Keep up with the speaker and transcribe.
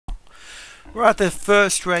We're at the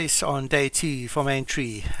first race on day 2 from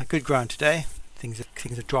Aintree. A good ground today. Things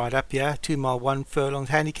are dried up here. 2 mile 1 furlongs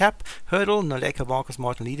handicap. Hurdle, Noleka, Marcus,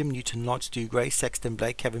 Martin Leadham, Newton Lodge, Stu Gray, Sexton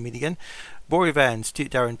Blake, Kevin Milligan, Bory Vans,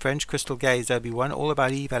 Darren French, Crystal Gaze, Obi-Wan, All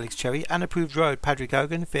About Eve, Alex Cherry, Unapproved Road, Patrick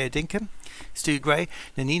Hogan, Fair Dinkum, Stu Gray,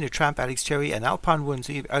 Nanina Tramp, Alex Cherry, and Alpine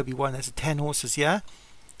Winds, Obi-Wan. There's 10 horses here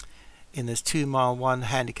in this 2 mile 1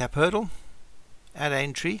 handicap hurdle at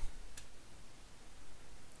Aintree.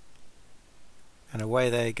 And away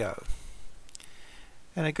they go.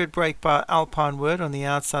 And a good break by Alpine Word on the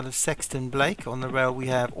outside of Sexton Blake. On the rail we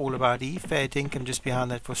have All About Eve, Fair Dinkum just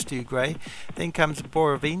behind that for Stu Gray. Then comes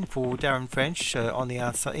Boravine for Darren French on the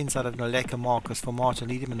outside, inside of Noleka Marcus for Martin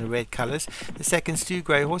Leadham in the red colours. The second Stu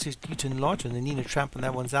Gray horse is Newton Lodge and the Nina Tramp, and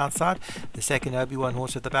that one's outside. The second Obi-Wan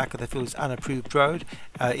horse at the back of the field is Unapproved Road.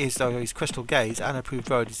 Is Crystal Gaze.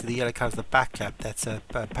 Unapproved Road is the yellow colours, the back clap. That's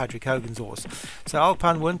Patrick Hogan's horse. So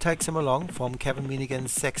Alpine Wind takes him along from Kevin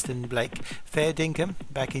Milligan's Sexton Blake. Fair Dinkum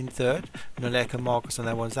back in third, Noleka Marcus on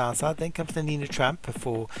that one's outside. Then comes the Nina Tramp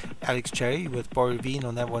for Alex Cherry with Boravine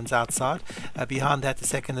on that one's outside. Behind that the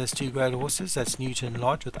second of those 2 great horses, that's Newton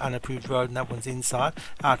Lodge with Unapproved Road, and that one's inside.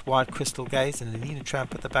 Out wide Crystal Gaze and the Nina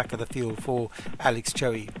Tramp at the back of the field for Alex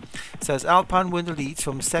Cherry. So as Alpine Wind leads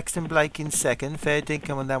from Sexton Blake in second, Fair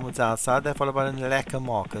Dinkum on that one's outside. They're followed by Noleka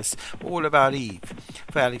Marcus, All About Eve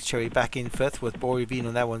for Alex Cherry back in fifth with Boravine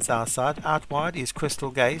on that one's outside. Out wide is Crystal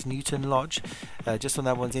Gaze, Newton Lodge just on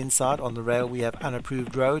that one's inside. On the rail we have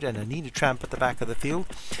Unapproved Road and a Nina Tramp at the back of the field.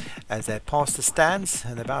 As they pass the stands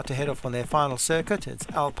and about to head off on their final circuit, it's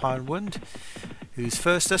Alpine Wind who's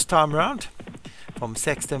first this time round from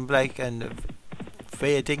Sexton Blake and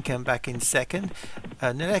Fair Dinkum back in second.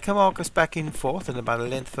 Noleka Marcus back in fourth and about a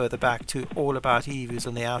length further back to All About Eve, who's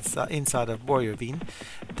on the outside, inside of Boravine.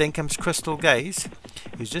 Then comes Crystal Gaze,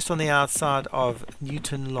 who's just on the outside of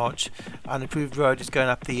Newton Lodge. Unapproved Road is going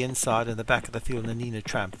up the inside and the back of the field, and Nina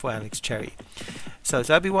Tramp for Alex Cherry. So it's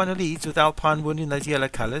Obi-Wan who leads with Alpine Wind in those yellow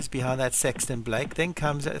colours. Behind that Sexton Blake. Then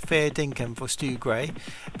comes Fair Dinkum for Stu Gray.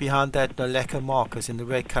 Behind that Noleka Marcus in the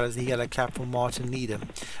red colours, the yellow clap for Martin Leadham.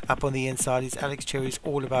 Up on the inside is Alex Cherry's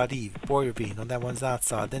All About Eve. Boravine on that one's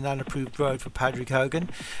outside. Then Unapproved Road for Patrick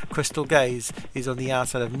Hogan. Crystal Gaze is on the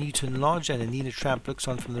outside of Newton Lodge, and Nina Tramp looks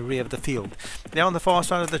on from the rear of the field. Now on the far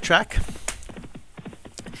side of the track,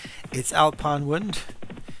 it's Alpine Wind,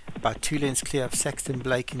 about 2 lengths clear of Sexton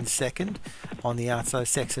Blake in second. On the outside of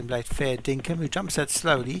Sexton Blake, Fair Dinkum, who jumps out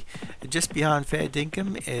slowly. Just behind Fair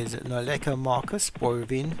Dinkum is Noleka Marcus.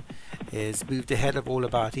 Boravine is moved ahead of All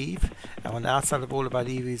About Eve. And on the outside of All About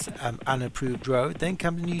Eve is Unapproved Road. Then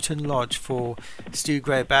comes Newton Lodge for Stu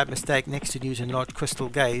Gray. Bad mistake next to Newton Lodge. Crystal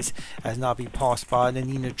Gaze has now been passed by the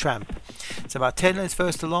Nina Tramp. So about 10 lengths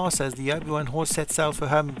first to last as the Obi-Wan horse sets sail for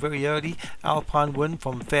home very early. Alpine Wind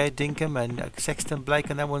from Fair Dinkum and Sexton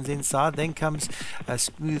Blake, and that one's inside. Then comes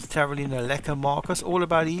smooth travelling Noleka Marcus. All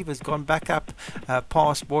About Eve has gone back up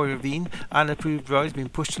past Boravine. Unapproved Road has been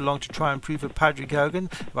pushed along to try and prove for Patrick Hogan.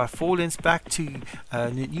 About 4 lengths back to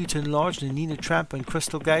Newton Lodge, the Nina Tramp and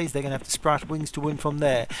Crystal Gaze. They're going to have to sprout wings to win from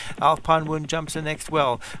there. Alpine Wind jumps the next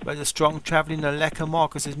well, but the strong travelling Noleka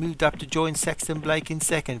Marcus has moved up to join Sexton Blake in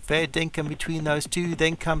second. Fair Dinkum between those two.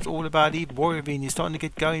 Then comes All About Eve. Boravine is starting to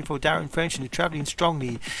get going for Darren French and travelling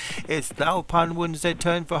strongly. It's the Alpine Wind as they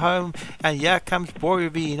turn for home, and here comes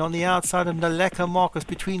Boravine on the outside of Noleka Marcus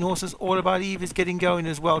between horses. All About Eve is getting going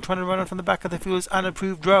as well, trying to run on from the back of the field is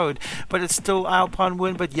Unapproved Road, but it's still Alpine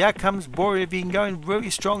Wind. But here comes Boravine going very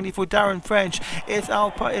strongly for Darren French. It's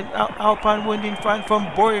Alpine Wind in front from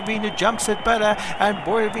Boravine, who jumps it better, and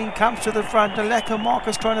Boravine comes to the front. Noleka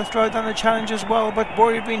Marcus trying to throw down the challenge as well, but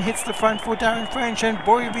Boravine hits the front for Darren French, and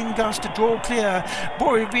Boravine goes to draw clear.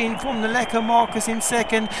 Boravine from Noleka Marcus in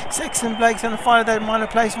second. Sexton Blake's going to follow that minor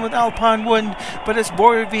placement with Alpine Wind, but it's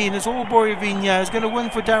Boravine, it's all Boravine here. It's going to win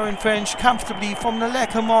for Darren French comfortably from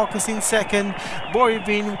Noleka Marcus in second.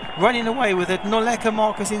 Boravine running away with it. Noleka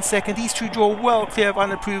Marcus in second. These two draw well clear of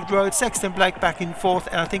Unapproved Road. Sexton Blake back in fourth,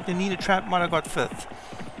 and I think the Nina Tramp might have got fifth.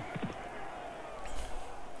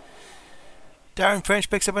 Darren French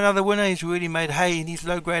picks up another winner. He's really made hay in these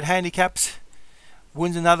low-grade handicaps.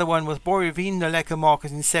 Wins another one with Boravine. Noleka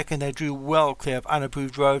Marcus in second. They drew well clear of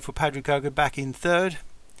Unapproved Road for Patrick Hogan back in third.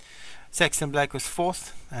 Sexton Blake was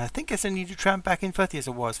fourth. I think it's a Nina Tramp back in fifth. Yes,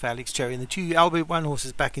 it was for Alex Cherry. And the two Albert One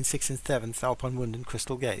horses back in sixth and seventh, Alpine Wind and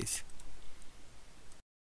Crystal Gaze.